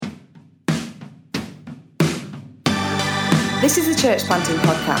This is the Church Planting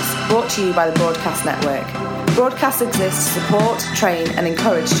Podcast, brought to you by the Broadcast Network. Broadcast exists to support, train and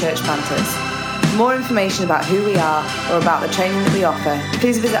encourage church planters. For more information about who we are or about the training that we offer,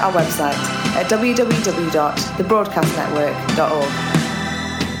 please visit our website at www.thebroadcastnetwork.org.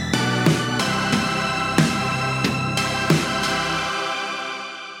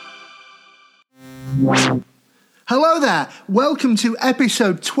 Hello there, welcome to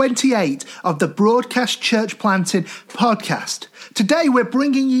episode 28 of the Broadcast Church Planting Podcast. Today we're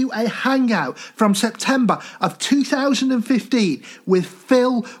bringing you a hangout from September of 2015 with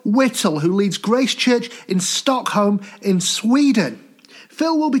Phil Whittle, who leads Grace Church in Stockholm in Sweden.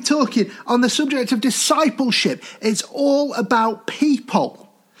 Phil will be talking on the subject of discipleship. It's all about people.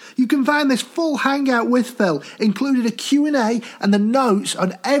 You can find this full hangout with Phil, including a Q&A and the notes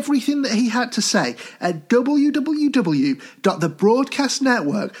on everything that he had to say at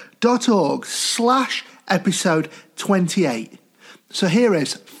www.thebroadcastnetwork.org/episode 28. So here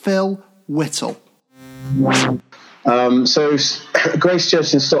is Phil Whittle. So Grace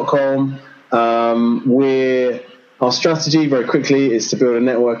Church in Stockholm, our strategy very quickly is to build a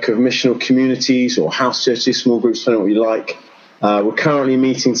network of missional communities or house churches, small groups, depending on what you like. We're currently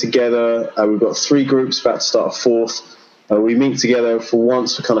meeting together. We've got 3 groups, about to start a 4th. We meet together for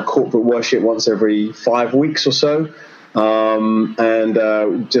kind of corporate worship once every 5 weeks or so.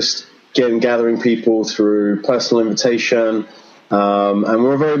 Just gathering people through personal invitation. And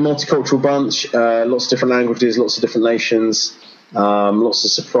we're a very multicultural bunch, lots of different languages, lots of different nations, lots of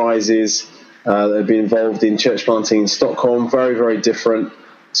surprises that have been involved in church planting in Stockholm. Very, very different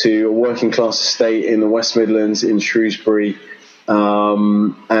to a working class estate in the West Midlands in Shrewsbury. If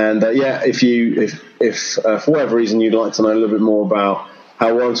for whatever reason you'd like to know a little bit more about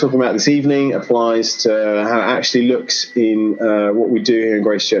how what I'm talking about this evening applies to how it actually looks in what we do here in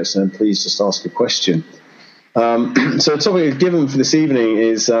Grace Church, then please just ask a question. So the topic given for this evening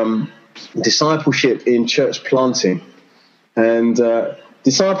is discipleship in church planting. And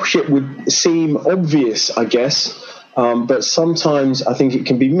discipleship would seem obvious, I guess, but sometimes I think it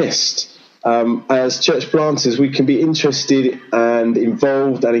can be missed. As church planters, we can be interested and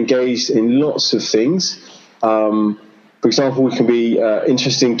involved and engaged in lots of things. For example, we can be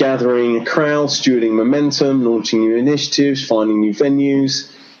interested in gathering a crowd, stewarding momentum, launching new initiatives, finding new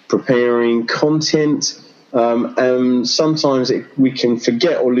venues, preparing content. And sometimes we can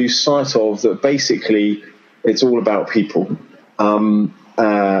forget or lose sight of that basically it's all about people.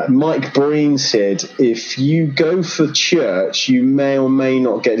 Mike Breen said, if you go for church, you may or may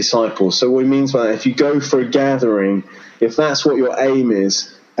not get disciples. So what he means by that, if you go for a gathering, if that's what your aim is,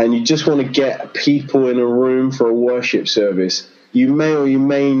 and you just want to get people in a room for a worship service, you may or you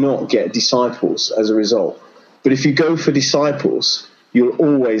may not get disciples as a result. But if you go for disciples, you'll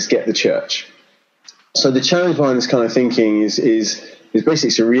always get the church. So the challenge behind this kind of thinking is basically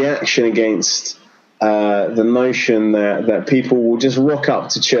it's a reaction against the notion that people will just rock up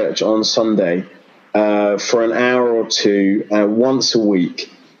to church on Sunday for an hour or two once a week.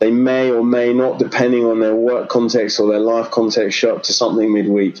 They may or may not, depending on their work context or their life context, show up to something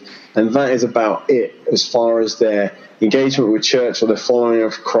midweek. And that is about it as far as their engagement with church or their following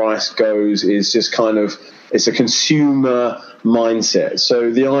of Christ goes. Is just kind of, it's a consumer mindset.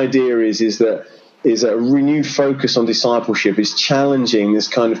 So the idea is that a renewed focus on discipleship is challenging this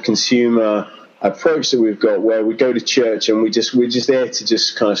kind of consumer approach that we've got, where we go to church and we're just there to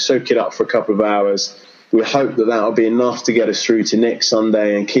just kind of soak it up for a couple of hours. We hope that will be enough to get us through to next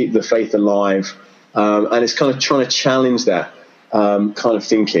Sunday and keep the faith alive. And it's kind of trying to challenge that kind of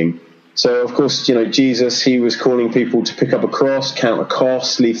thinking. So, of course, Jesus, he was calling people to pick up a cross, count a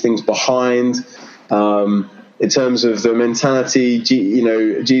cost, leave things behind. In terms of the mentality,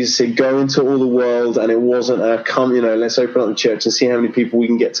 Jesus said, go into all the world, and it wasn't let's open up the church and see how many people we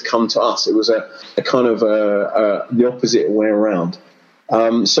can get to come to us. It was a kind of the opposite way around.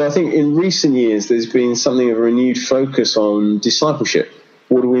 So I think in recent years, there's been something of a renewed focus on discipleship.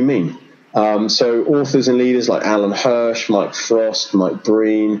 What do we mean? So authors and leaders like Alan Hirsch, Mike Frost, Mike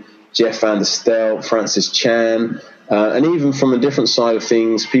Breen, Jeff Van der Stel, Francis Chan, and even from a different side of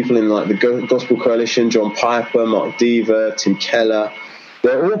things, people in like the Gospel Coalition, John Piper, Mark Dever, Tim Keller,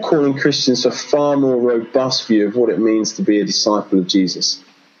 they're all calling Christians a far more robust view of what it means to be a disciple of Jesus.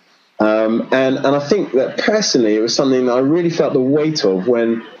 And I think that personally, it was something that I really felt the weight of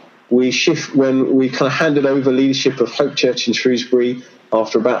when we kind of handed over leadership of Hope Church in Shrewsbury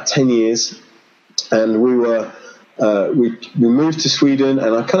after about 10 years, and we moved to Sweden,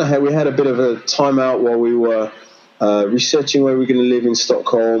 and we had a bit of a timeout while we were researching where we're going to live in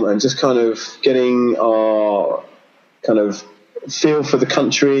Stockholm and just kind of getting our kind of feel for the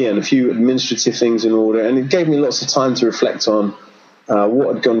country and a few administrative things in order, and it gave me lots of time to reflect on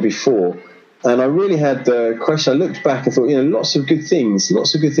what had gone before. And I really had the question. I looked back and thought, lots of good things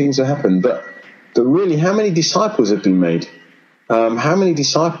have happened, but really, how many disciples have been made? How many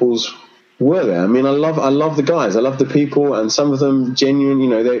disciples were there? I mean, I love the guys, I love the people, and some of them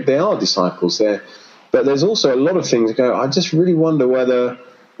genuine, they are disciples there. But there's also a lot of things that go, I just really wonder whether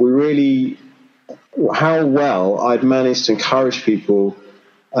how well I'd managed to encourage people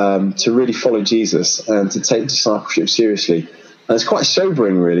to really follow Jesus and to take discipleship seriously. And it's quite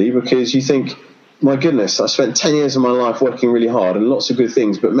sobering, really, because you think, my goodness, I spent 10 years of my life working really hard and lots of good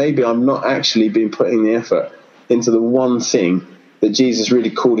things, but maybe I'm not actually been putting the effort into the one thing that Jesus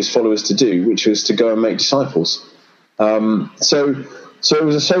really called his followers to do, which was to go and make disciples. So it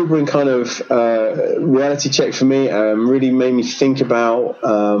was a sobering kind of reality check for me. Really made me think about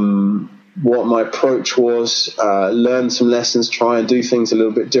what my approach was, learn some lessons, try and do things a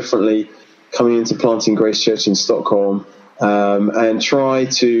little bit differently coming into planting Grace Church in Stockholm, and try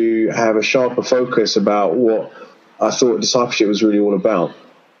to have a sharper focus about what I thought discipleship was really all about.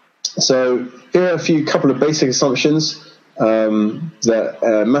 So here are a couple of basic assumptions.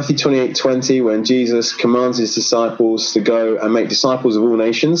 That Matthew 28:20, when Jesus commands his disciples to go and make disciples of all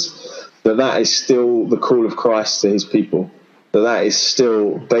nations, that is still the call of Christ to his people. That is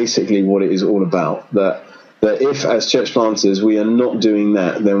still basically what it is all about. That if, as church planters, we are not doing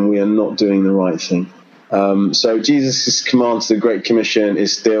that, then we are not doing the right thing. So Jesus' command to the Great Commission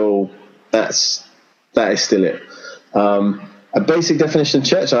is still, that is still it. A basic definition of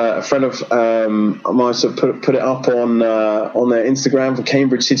church, a friend of mine sort of put it up on their Instagram for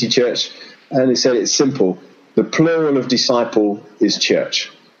Cambridge City Church, and he said it's simple. The plural of disciple is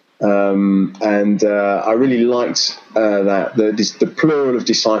church. And I really liked that. The plural of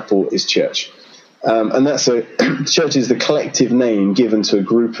disciple is church. And that's church is the collective name given to a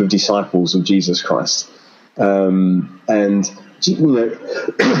group of disciples of Jesus Christ. And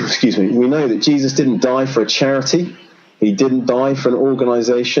excuse me, we know that Jesus didn't die for a charity. He didn't die for an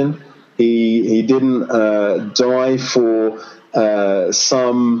organization. He didn't die for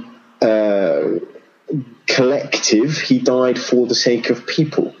some collective. He died for the sake of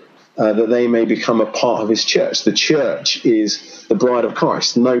people, that they may become a part of his church. The church is the bride of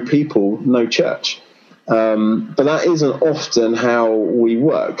Christ. No people, no church. But that isn't often how we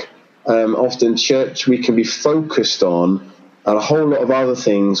work. Often church, we can be focused on a whole lot of other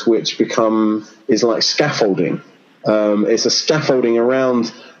things, which is like scaffolding. It's a scaffolding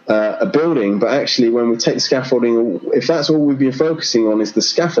around a building, but actually when we take the scaffolding, if that's all we've been focusing on is the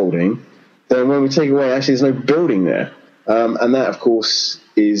scaffolding, then when we take it away, actually there's no building there. And that, of course,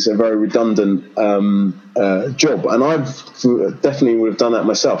 is a very redundant job. And I definitely would have done that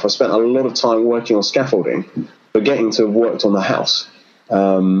myself. I spent a lot of time working on scaffolding, forgetting to have worked on the house.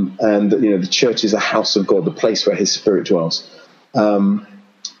 And the church is a house of God, the place where his Spirit dwells.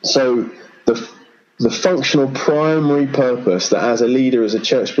 So the functional primary purpose that as a leader, as a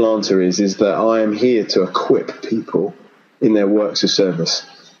church planter is that I am here to equip people in their works of service.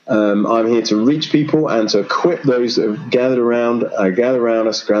 I'm here to reach people and to equip those that have gathered around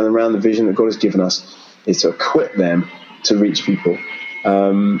us, gathered around the vision that God has given us, is to equip them to reach people.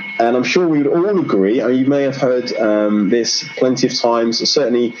 And I'm sure we would all agree, you may have heard this plenty of times,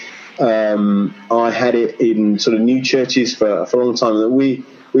 certainly I had it in sort of new churches for a long time, that we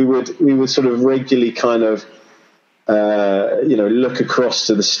would sort of regularly kind of look across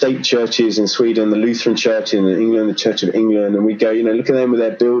to the state churches in Sweden, the Lutheran Church in England, the Church of England, and we go, look at them with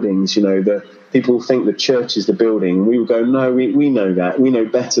their buildings. The people think the church is the building, and we would go, no, we know that, we know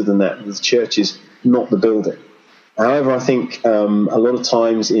better than that. The church is not the building. However, I think a lot of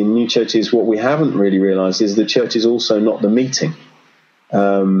times in new churches, what we haven't really realised is the church is also not the meeting.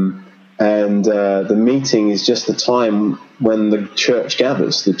 And the meeting is just the time when the church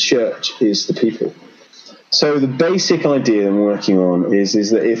gathers. The church is the people. So the basic idea I'm working on is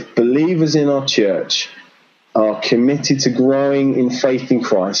that if believers in our church are committed to growing in faith in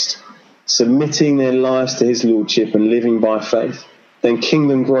Christ, submitting their lives to his lordship and living by faith, then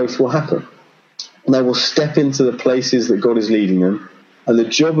kingdom growth will happen. And they will step into the places that God is leading them. And the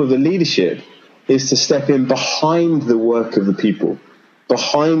job of the leadership is to step in behind the work of the people,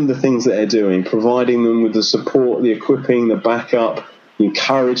 behind the things that they're doing, providing them with the support, the equipping, the backup, the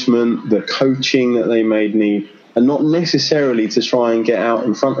encouragement, the coaching that they may need, and not necessarily to try and get out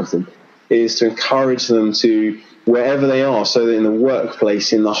in front of them. It is to encourage them to wherever they are, so that in the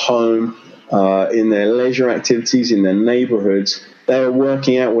workplace, in the home, in their leisure activities, in their neighborhoods, they are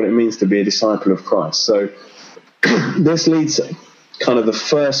working out what it means to be a disciple of Christ. So this leads kind of the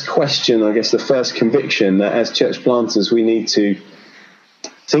first question, I guess the first conviction that as church planters we need to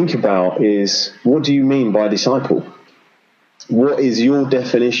think about is, what do you mean by disciple? What is your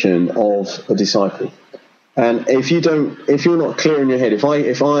definition of a disciple? And if you're not clear in your head,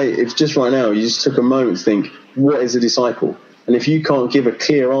 if just right now you just took a moment to think, what is a disciple? And if you can't give a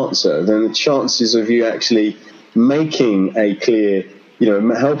clear answer, then the chances of you actually making a clear,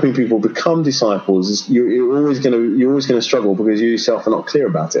 helping people become disciples, you're always going to struggle because you yourself are not clear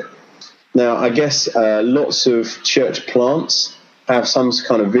about it. Now, I guess lots of church plants have some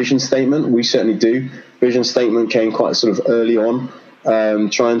kind of vision statement. We certainly do. Vision statement came quite sort of early on,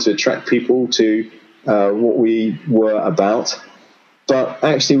 trying to attract people to what we were about. But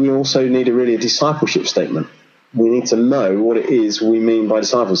actually, we also need a discipleship statement. We need to know what it is we mean by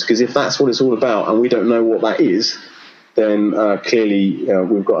disciples, because if that's what it's all about and we don't know what that is, then clearly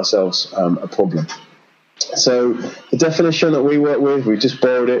we've got ourselves a problem. So the definition that we work with, we just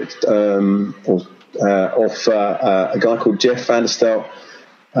borrowed it off a guy called Jeff Vanderstelt.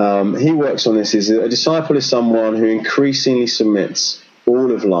 He works on this. Is a disciple is someone who increasingly submits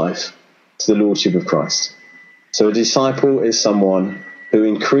all of life to the lordship of Christ. So a disciple is someone who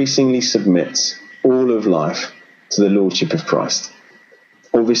increasingly submits all of life to the lordship of Christ.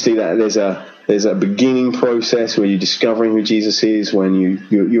 Obviously, that there's a beginning process where you're discovering who Jesus is, when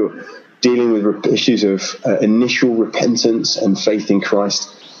you're dealing with issues of initial repentance and faith in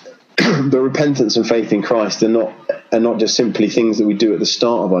Christ. But repentance and faith in Christ are not just simply things that we do at the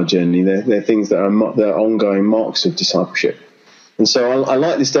start of our journey. They're things that are ongoing marks of discipleship. And so I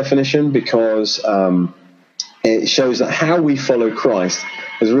like this definition because it shows that how we follow Christ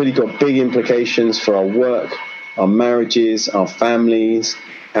has really got big implications for our work, our marriages, our families,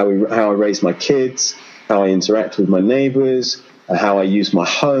 how I raise my kids, how I interact with my neighbours, how I use my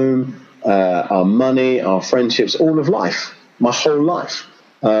home, our money, our friendships, all of life, my whole life.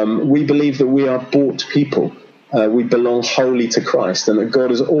 We believe that we are bought people. We belong wholly to Christ, and that God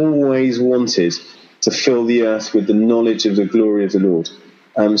has always wanted to fill the earth with the knowledge of the glory of the Lord.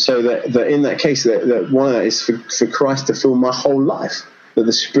 So that in that case, that one of that is for Christ to fill my whole life, that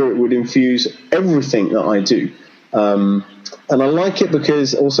the Spirit would infuse everything that I do. And I like it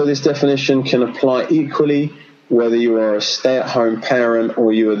because also this definition can apply equally whether you are a stay-at-home parent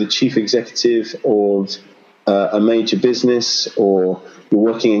or you are the chief executive of a major business, or you're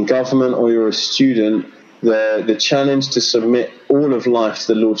working in government, or you're a student. The challenge to submit all of life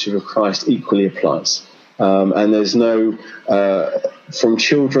to the Lordship of Christ equally applies. And there's no, from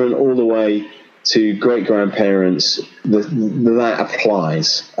children all the way to great-grandparents, that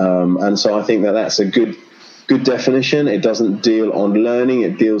applies. And so I think that's a good definition. It doesn't deal on learning,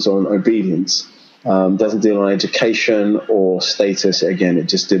 it deals on obedience. Doesn't deal on education or status. Again,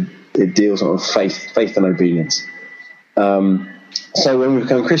 it deals on faith and obedience. So when we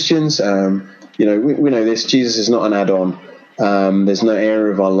become Christians, we know this. Jesus is not an add-on. There's no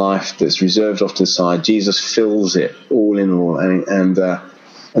area of our life that's reserved off to the side. Jesus fills it all in all, and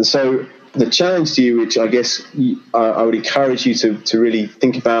so the challenge to you, which I guess I would encourage you to really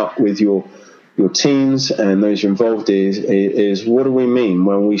think about with your teams and those you're involved is what do we mean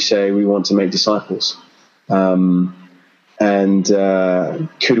when we say we want to make disciples? And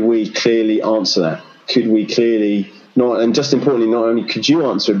could we clearly answer that? Could we clearly and just importantly, not only could you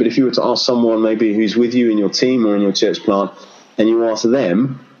answer it, but if you were to ask someone maybe who's with you in your team or in your church plant, and you ask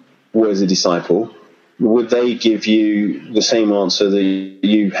them, what is a disciple? Would they give you the same answer that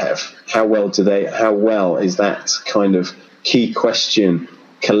you have? How well is that kind of key question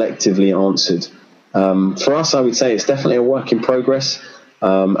collectively answered? For us, I would say it's definitely a work in progress.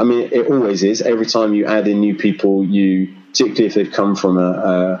 It always is. Every time you add in new people, particularly if they've come from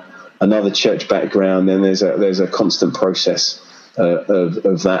another church background, then there's a constant process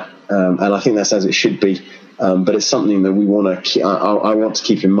of that, and I think that's as it should be. But it's something that we want to. I want to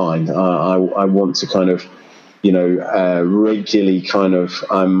keep in mind. I want to kind of, regularly kind of.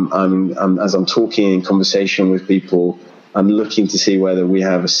 I'm as I'm talking in conversation with people, I'm looking to see whether we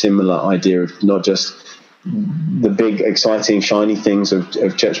have a similar idea of not just the big, exciting, shiny things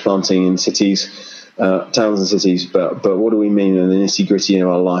of church planting in cities, towns and cities, but what do we mean in the nitty-gritty of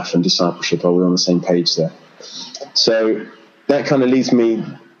our life and discipleship? Are we on the same page there? So that kind of leads me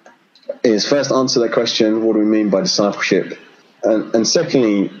is first answer that question, what do we mean by discipleship? And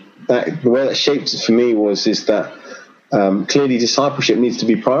secondly, the way that shaped it for me is that clearly discipleship needs to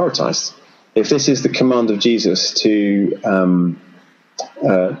be prioritized. If this is the command of Jesus to go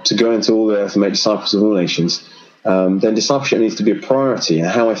into all the earth and make disciples of all nations, then discipleship needs to be a priority. And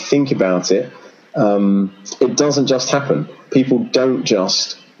how I think about it, it doesn't just happen. People don't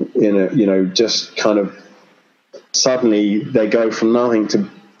just, just kind of suddenly they go from nothing to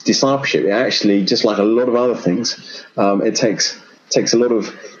discipleship. It actually, just like a lot of other things, it takes a lot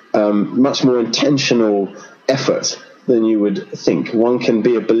of much more intentional effort than you would think. One can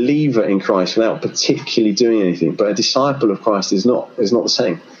be a believer in Christ without particularly doing anything, but a disciple of Christ is not the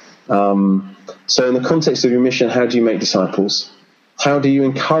same. So in the context of your mission, how do you make disciples? How do you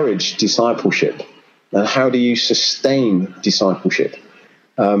encourage discipleship? And how do you sustain discipleship?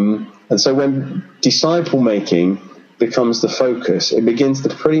 And so when disciple making becomes the focus, it begins to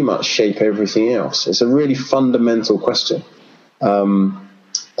pretty much shape everything else. It's a really fundamental question.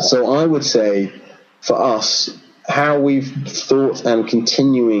 So I would say for us, how we've thought and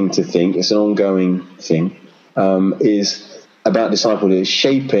continuing to think, it's an ongoing thing, is about discipleship, is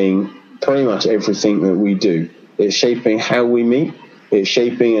shaping pretty much everything that we do. It's shaping how we meet. It's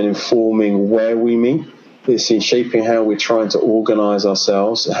shaping and informing where we meet. It's in shaping how we're trying to organize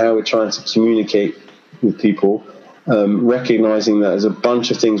ourselves, how we're trying to communicate with people, recognizing that there's a bunch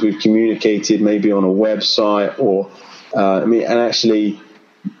of things we've communicated maybe on a website or, and actually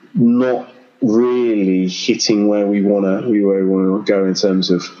not really hitting where we want to go in terms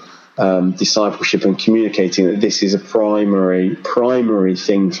of discipleship and communicating that this is a primary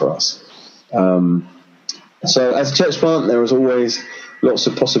thing for us. So as a church plant, there is always lots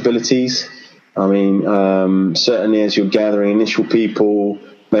of possibilities. I mean, certainly as you're gathering initial people,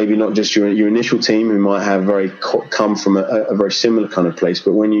 maybe not just your initial team who might have come from a very similar kind of place,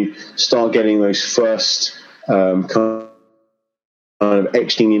 but when you start getting those first kind of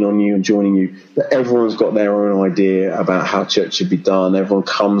exiting in on you and joining you, that everyone's got their own idea about how church should be done. Everyone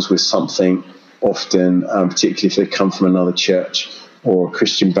comes with something often, particularly if they come from another church or a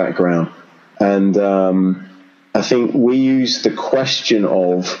Christian background. And I think we use the question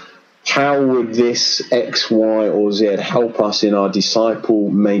of how would this X, Y, or Z help us in our disciple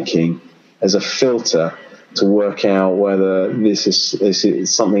making as a filter to work out whether this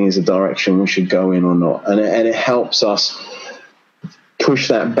is something is a direction we should go in or not. And it helps us push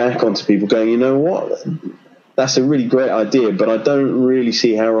that back onto people going, you know what, that's a really great idea, but I don't really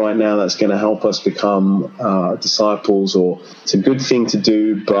see how right now that's going to help us become disciples, or it's a good thing to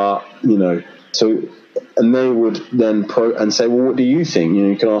do, but, so, and they would then say, well, what do you think?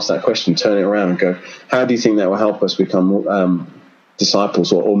 You can ask that question, turn it around and go, how do you think that will help us become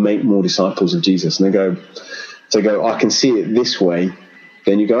disciples or make more disciples of Jesus? And they go, I can see it this way.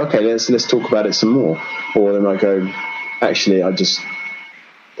 Then you go, okay, let's talk about it some more. Or they might go, actually, I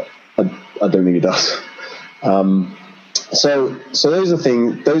don't think it does. So those are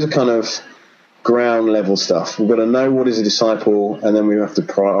things. Those are kind of ground level stuff. We've got to know what is a disciple, and then we have to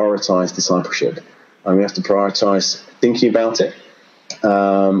prioritize discipleship, and we have to prioritize thinking about it,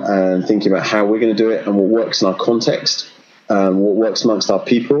 and thinking about how we're going to do it, and what works in our context, what works amongst our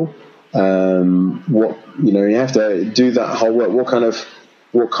people. You have to do that whole work. What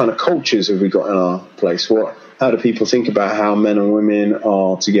kind of cultures have we got in our place? How do people think about how men and women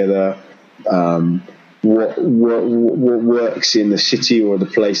are together? What works in the city or the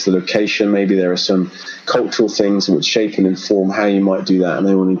place, the location? Maybe there are some cultural things which shape and inform how you might do that, and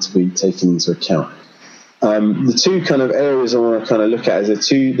they will need to be taken into account. The two kind of areas I want to kind of look at is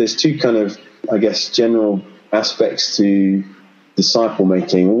there's two kind of, I guess, general aspects to disciple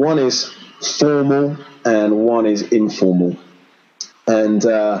making. One is formal and one is informal. And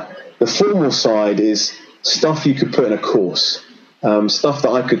the formal side is stuff you could put in a course, stuff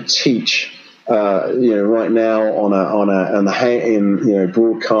that I could teach. Right now on the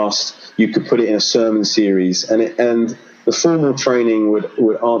broadcast, you could put it in a sermon series, and the formal training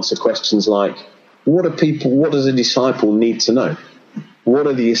would answer questions like, what does a disciple need to know? What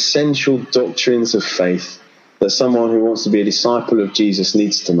are the essential doctrines of faith that someone who wants to be a disciple of Jesus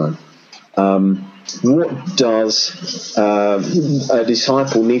needs to know? What does a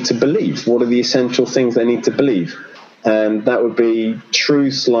disciple need to believe? What are the essential things they need to believe? And that would be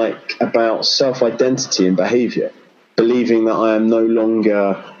truths like about self-identity and behavior, believing that I am no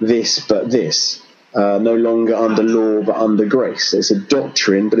longer this but this, no longer under law but under grace. It's a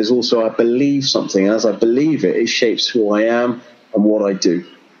doctrine, but it's also I believe something. As I believe it, it shapes who I am and what I do.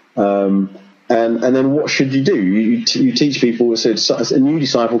 And then what should you do? You teach people. So a new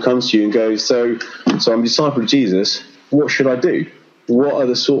disciple comes to you and goes, so I'm a disciple of Jesus. What should I do? What are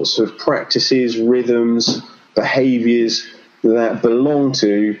the sorts of practices, rhythms, behaviors that belong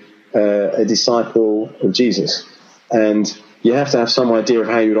to a disciple of Jesus? And you have to have some idea of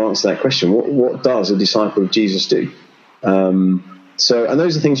how you would answer that question. What does a disciple of Jesus do? And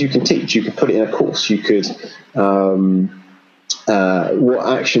those are things you can teach. You could put it in a course. You could what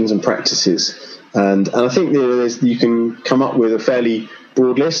actions and practices. And I think you can come up with a fairly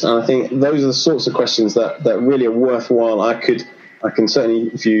broad list, and I think those are the sorts of questions that really are worthwhile. I can certainly,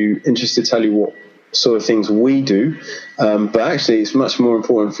 if you're interested, tell you what sort of things we do, but actually it's much more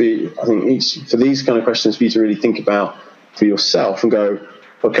important for you, I think, for these kind of questions for you to really think about for yourself and go,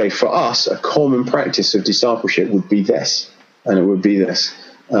 okay, for us, a common practice of discipleship would be this, and it would be this.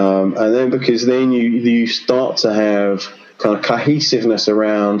 And then, because then you start to have kind of cohesiveness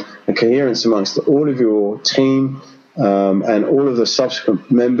around and coherence amongst all of your team and all of the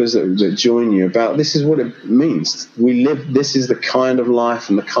subsequent members that join you about this is what it means. We live, this is the kind of life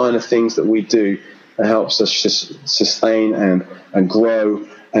and the kind of things that we do that helps us just sustain and grow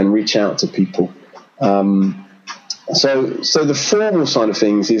and reach out to people. So the formal side of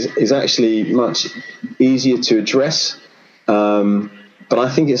things is actually much easier to address, but I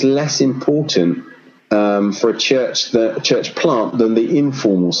think it's less important for a church plant than the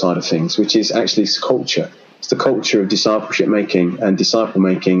informal side of things, which is actually culture. It's the culture of discipleship making and disciple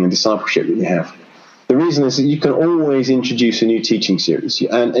making and discipleship that you have. The reason is that you can always introduce a new teaching series,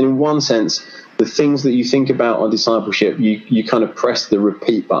 and in one sense, the things that you think about on discipleship, you kind of press the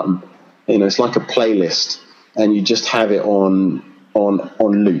repeat button. It's like a playlist, and you just have it on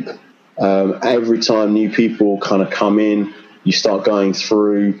loop. Every time new people kind of come in, you start going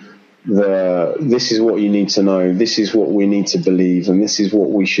through this is what you need to know, this is what we need to believe, and this is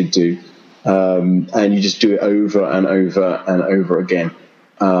what we should do. And you just do it over and over and over again,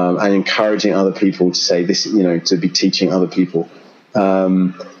 and encouraging other people to say this, to be teaching other people.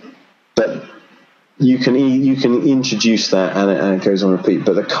 But you can introduce that, and it goes on repeat.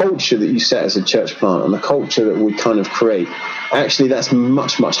 But the culture that you set as a church plant and the culture that we kind of create, actually, that's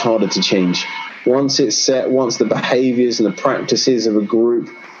much, much harder to change. Once it's set, once the behaviors and the practices of a group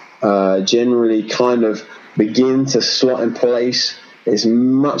generally kind of begin to slot in place, it's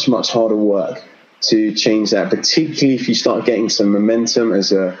much, much harder work to change that, particularly if you start getting some momentum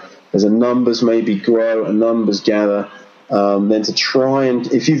as a numbers maybe grow and numbers gather. Then to try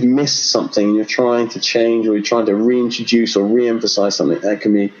and, if you've missed something and you're trying to change or you're trying to reintroduce or re-emphasize something, that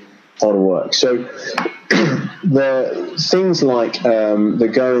can be harder work. So the things like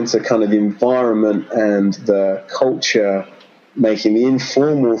that go into kind of the environment and the culture making, the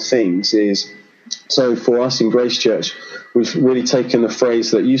informal things is, so for us in Grace Church, we've really taken the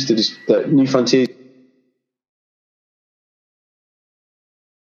phrase that that New Frontiers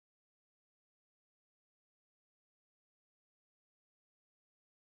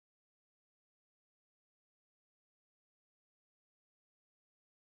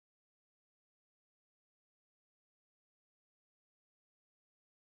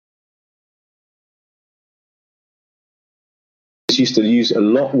used to use a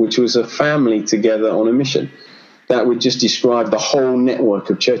lot, which was a family together on a mission. That would just describe the whole network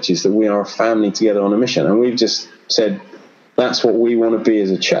of churches, that we are a family together on a mission. And we've just said that's what we want to be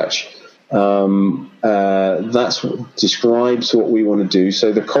as a church. That's what describes what we want to do.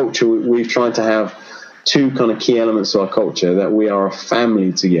 So the culture, we've tried to have two kind of key elements of our culture, that we are a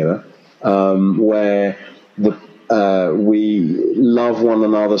family together, where we love one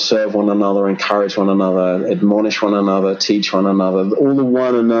another, serve one another, encourage one another, admonish one another, teach one another, all the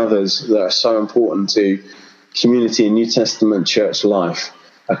one another's that are so important to community and New Testament church life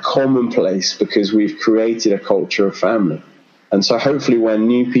are commonplace because we've created a culture of family. And so hopefully when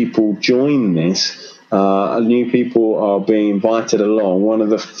new people join this, new people are being invited along, one of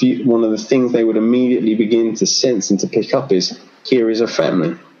the things they would immediately begin to sense and to pick up is, here is a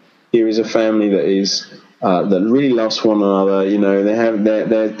family. Here is a family that is that really loves one another. They have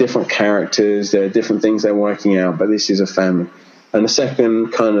their different characters, there are different things they're working out, but this is a family. And the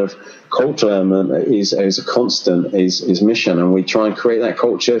second kind of cultural element is a constant is mission, and we try and create that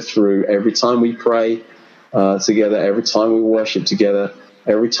culture through every time we pray together, every time we worship together,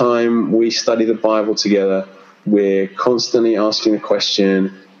 every time we study the Bible together. We're constantly asking the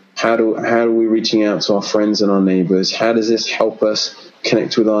question, how do we reaching out to our friends and our neighbors? How does this help us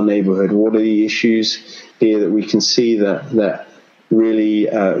connect with our neighborhood? What are the issues here that we can see that really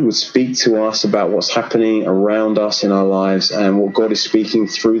would speak to us about what's happening around us in our lives, and what God is speaking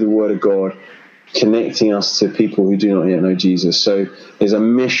through the Word of God, connecting us to people who do not yet know Jesus. So there's a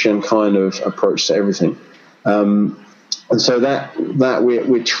mission kind of approach to everything. And so that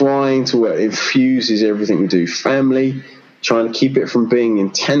we're trying to work, infuses everything we do. Family, trying to keep it from being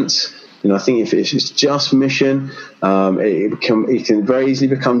intense. I think if it's just mission, it can very easily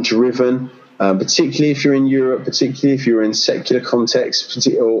become driven. Particularly if you're in Europe, particularly if you're in secular contexts,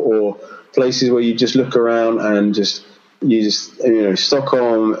 or places where you just look around and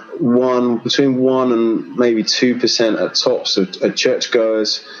Stockholm, between 1% and maybe 2% at tops of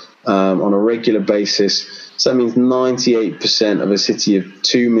churchgoers on a regular basis. So that means 98% of a city of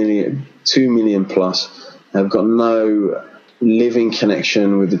 2 million plus have got no living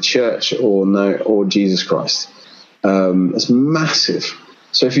connection with the church or Jesus Christ. It's massive.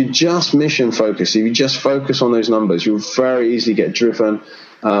 So if you just mission focus, if you just focus on those numbers, you'll very easily get driven,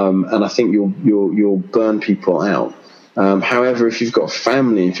 and I think you'll burn people out. However, if you've got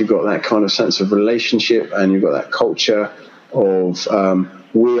family, if you've got that kind of sense of relationship, and you've got that culture of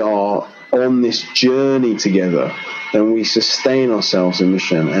we are on this journey together, then we sustain ourselves in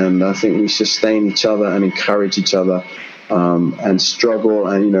mission, and I think we sustain each other and encourage each other, and struggle.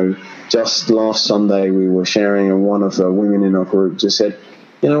 And just last Sunday we were sharing, and one of the women in our group just said,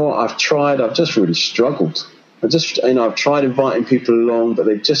 "You know what? I've just really struggled. I've tried inviting people along, but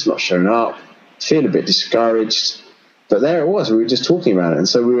they've just not shown up. Feel a bit discouraged." But there it was. We were just talking about it, and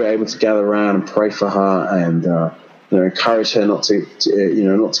so we were able to gather around and pray for her, and encourage her not to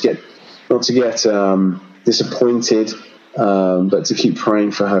get disappointed, but to keep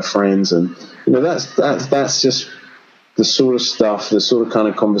praying for her friends. And that's just the sort of stuff, the sort of kind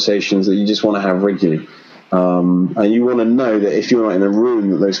of conversations that you just want to have regularly. And you want to know that if you're not in a room,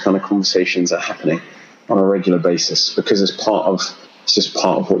 that those kind of conversations are happening on a regular basis, because it's just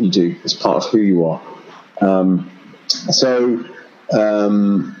part of what you do. It's part of who you are.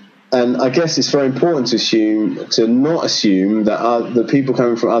 And I guess it's very important to not assume that the people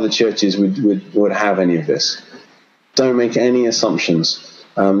coming from other churches would have any of this. Don't make any assumptions.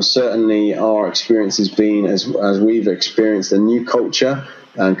 Certainly our experience has been, as we've experienced a new culture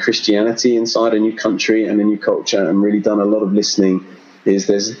and Christianity inside a new country and a new culture, and really done a lot of listening, you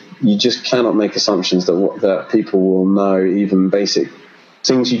just cannot make assumptions that people will know even basic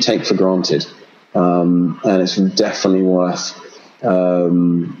things you take for granted. And it's definitely worth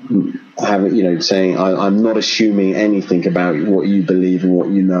saying, I'm not assuming anything about what you believe and what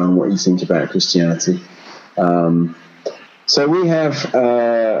you know and what you think about Christianity. So we have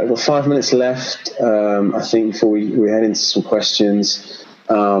got 5 minutes left, I think, before we head into some questions.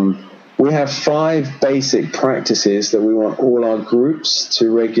 We have 5 basic practices that we want all our groups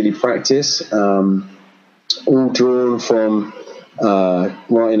to regularly practice, all drawn from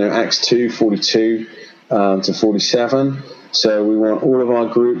Acts 2:42 to 47. So we want all of our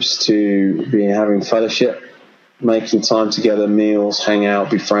groups to be having fellowship, making time together, meals, hang out,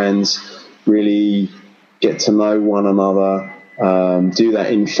 be friends, really get to know one another, do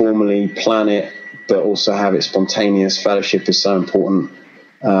that informally, plan it, but also have it spontaneous. Fellowship is so important.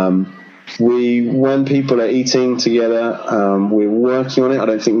 When people are eating together, we're working on it. I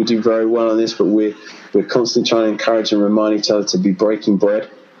don't think we do very well on this, but we're constantly trying to encourage and remind each other to be breaking bread,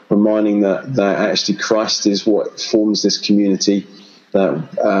 reminding that actually Christ is what forms this community, that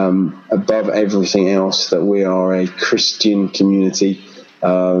above everything else, that we are a Christian community,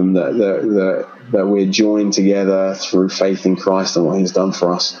 that we're joined together through faith in Christ and what He's done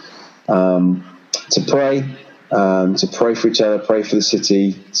for us. To pray for each other, pray for the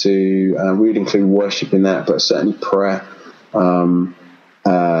city. We would include worship in that, but certainly prayer.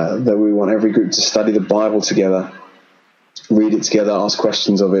 That we want every group to study the Bible together, read it together, ask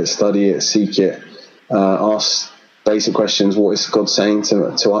questions of it, study it, seek it, ask basic questions. What is God saying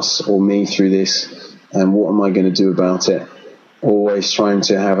to us or me through this, and what am I going to do about it? Always trying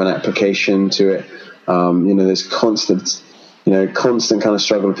to have an application to it. There's constant kind of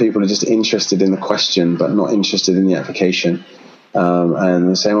struggle. People are just interested in the question but not interested in the application, and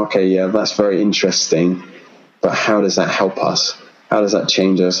they're saying, okay, yeah, that's very interesting, but how does that help us? How does that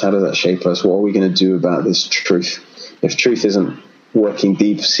change us? How does that shape us? What are we going to do about this truth? If truth isn't working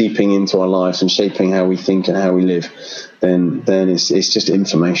deep, seeping into our lives and shaping how we think and how we live, then it's just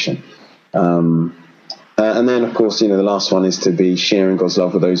information. And then, of course, the last one is to be sharing God's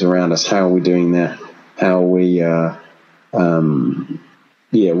love with those around us. How are we doing that? How are we,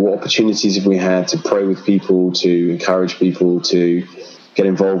 what opportunities have we had to pray with people, to encourage people to get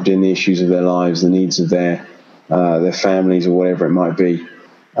involved in the issues of their lives, the needs of their families, or whatever it might be.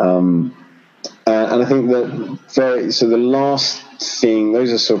 And I think the last thing,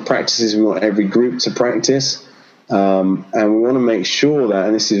 those are sort of practices we want every group to practice. And we want to make sure that,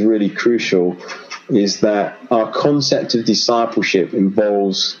 and this is really crucial, is that our concept of discipleship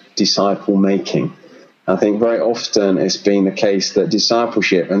involves disciple making. I think very often it's been the case that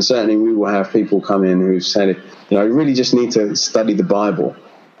discipleship, and certainly we will have people come in who've said, I really just need to study the Bible.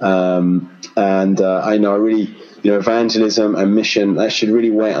 I know I really, evangelism and mission, that should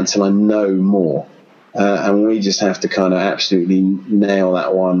really wait until I know more. And we just have to kind of absolutely nail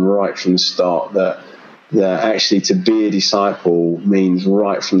that one right from the start, that actually to be a disciple means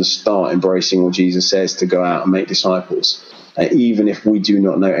right from the start embracing what Jesus says, to go out and make disciples. even if we do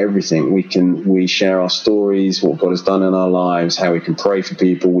not know everything, we share our stories, what God has done in our lives, how we can pray for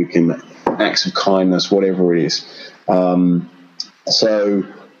people, we can acts of kindness, whatever it is. So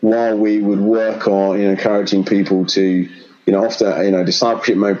while we would work on, encouraging people to, often,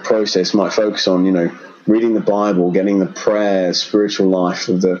 discipleship mode process might focus on, reading the Bible, getting the prayer, spiritual life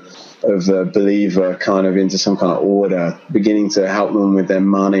of the believer kind of into some kind of order, beginning to help them with their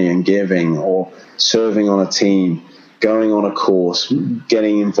money and giving, or serving on a team, going on a course,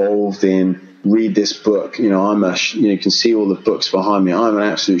 getting involved in read this book. You can see all the books behind me. I'm an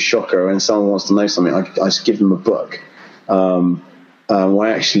absolute shocker. When someone wants to know something, I just give them a book.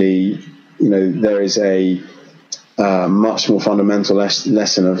 Where actually, there is a much more fundamental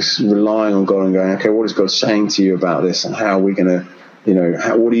lesson of relying on God and going, okay, what is God saying to you about this, and how are we going to,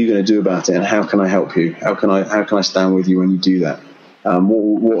 what are you going to do about it, and how can I help you? How can I stand with you when you do that?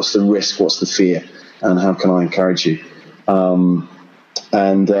 What's the risk? What's the fear? And how can I encourage you?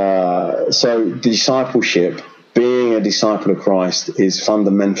 So discipleship, being a disciple of Christ, is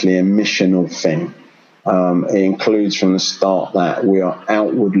fundamentally a missional thing. It includes from the start that we are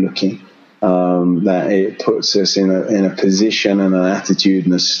outward looking, that it puts us in a position and an attitude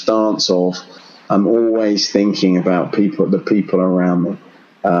and a stance of, I'm always thinking about the people around me.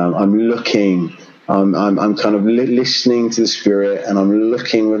 I'm looking, I'm kind of listening to the Spirit, and I'm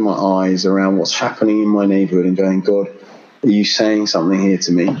looking with my eyes around what's happening in my neighborhood and going, God, are you saying something here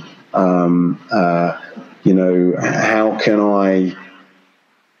to me? How can I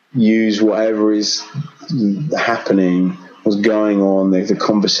use whatever is happening, what's going on, the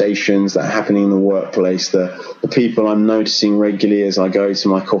conversations that are happening in the workplace, the people I'm noticing regularly as I go to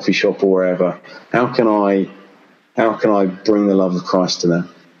my coffee shop or wherever. How can I bring the love of Christ to them?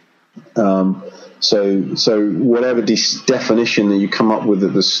 So whatever definition that you come up with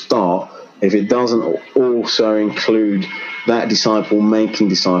at the start, if it doesn't also include that disciple making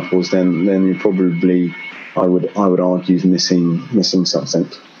disciples, then you're probably, I would argue, missing something.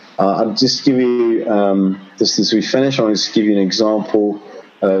 I'll just give you, just as we finish, I'll just give you an example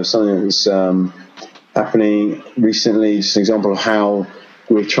of something that was happening recently, just an example of how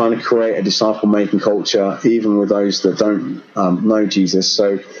we're trying to create a disciple-making culture, even with those that don't know Jesus.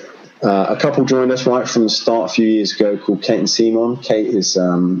 So a couple joined us right from the start a few years ago called Kate and Simon. Kate is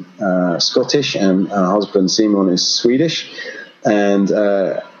Scottish, and her husband Simon is Swedish. And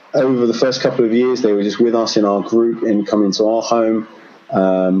over the first couple of years, they were just with us in our group and coming to our home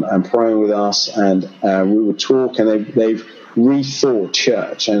and praying with us. And we would talk, and they've rethought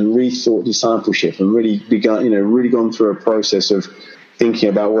church and rethought discipleship, and really gone through a process of thinking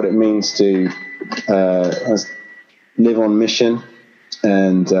about what it means to live on mission.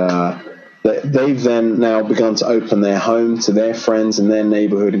 And they've then now begun to open their home to their friends and their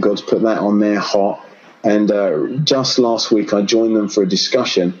neighborhood, and God's put that on their heart. And just last week, I joined them for a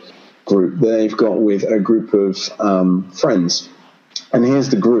discussion group they've got with a group of friends. And here's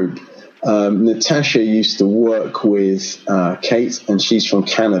the group. Natasha used to work with Kate, and she's from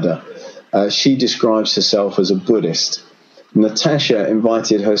Canada. She describes herself as a Buddhist. Natasha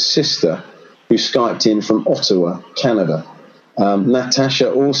invited her sister, who Skyped in from Ottawa, Canada. Natasha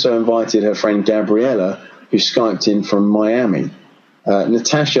also invited her friend Gabriella, who Skyped in from Miami.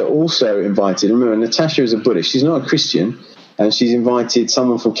 Natasha also invited, remember, Natasha is a Buddhist. She's not a Christian, and she's invited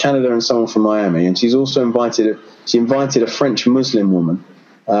someone from Canada and someone from Miami. And she's also invited a French Muslim woman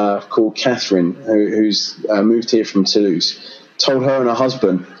called Catherine, who's moved here from Toulouse. Told her and her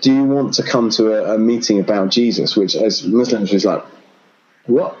husband, do you want to come to a meeting about Jesus? Which, as Muslims, was like,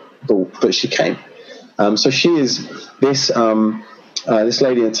 what? But she came. So she is this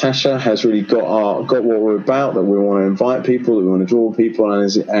lady Natasha has really got what we're about, that we want to invite people, that we want to draw people,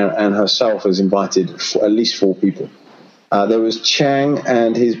 and herself has invited at least 4 people. There was Chang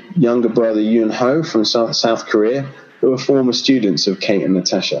and his younger brother Yoon Ho from South Korea, who were former students of Kate and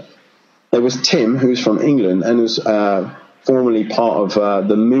Natasha. There was Tim, who's from England and was formerly part of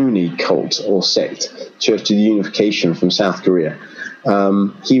the Mooney cult or sect, Church of the Unification from South Korea.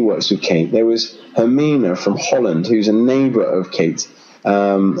 He works with Kate. There was Hermina from Holland, who's a neighbour of Kate,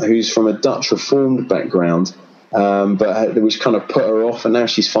 who's from a Dutch Reformed background, which kind of put her off, and now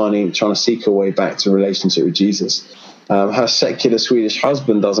she's trying to seek her way back to a relationship with Jesus. Her secular Swedish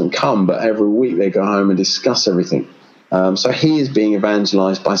husband doesn't come, but every week they go home and discuss everything. So he is being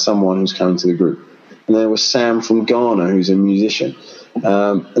evangelized by someone who's coming to the group. And there was Sam from Ghana, who's a musician.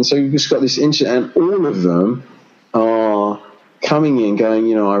 And so you've just got this and all of them are coming in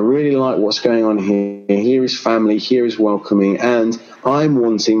going, I really like what's going on here. Here is family, here is welcoming, and I'm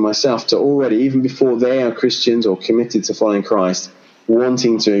wanting myself to already, even before they are Christians or committed to following Christ,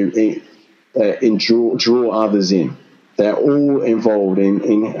 wanting to draw others in. they're all involved in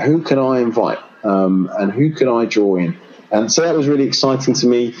who can I invite and who can I draw in. And so that was really exciting to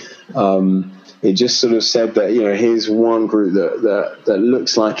me. It just sort of said that, here's one group that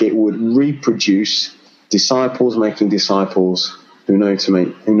looks like it would reproduce disciples making disciples who know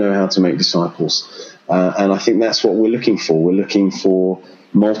how to make disciples. And I think that's what we're looking for. We're looking for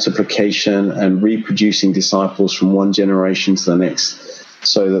multiplication and reproducing disciples from one generation to the next,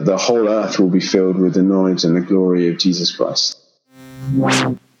 so that the whole earth will be filled with the knowledge and the glory of Jesus Christ.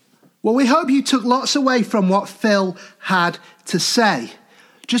 Well, we hope you took lots away from what Phil had to say.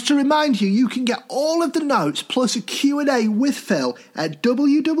 Just to remind you, you can get all of the notes plus a Q&A with Phil at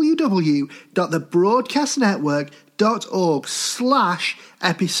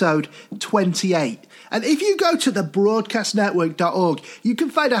www.thebroadcastnetwork.org/episode 28. And if you go to thebroadcastnetwork.org, you can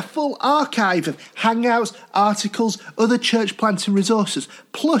find a full archive of hangouts, articles, other church planting resources.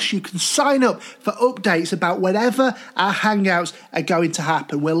 Plus, you can sign up for updates about whenever our hangouts are going to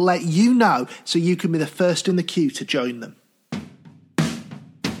happen. We'll let you know so you can be the first in the queue to join them.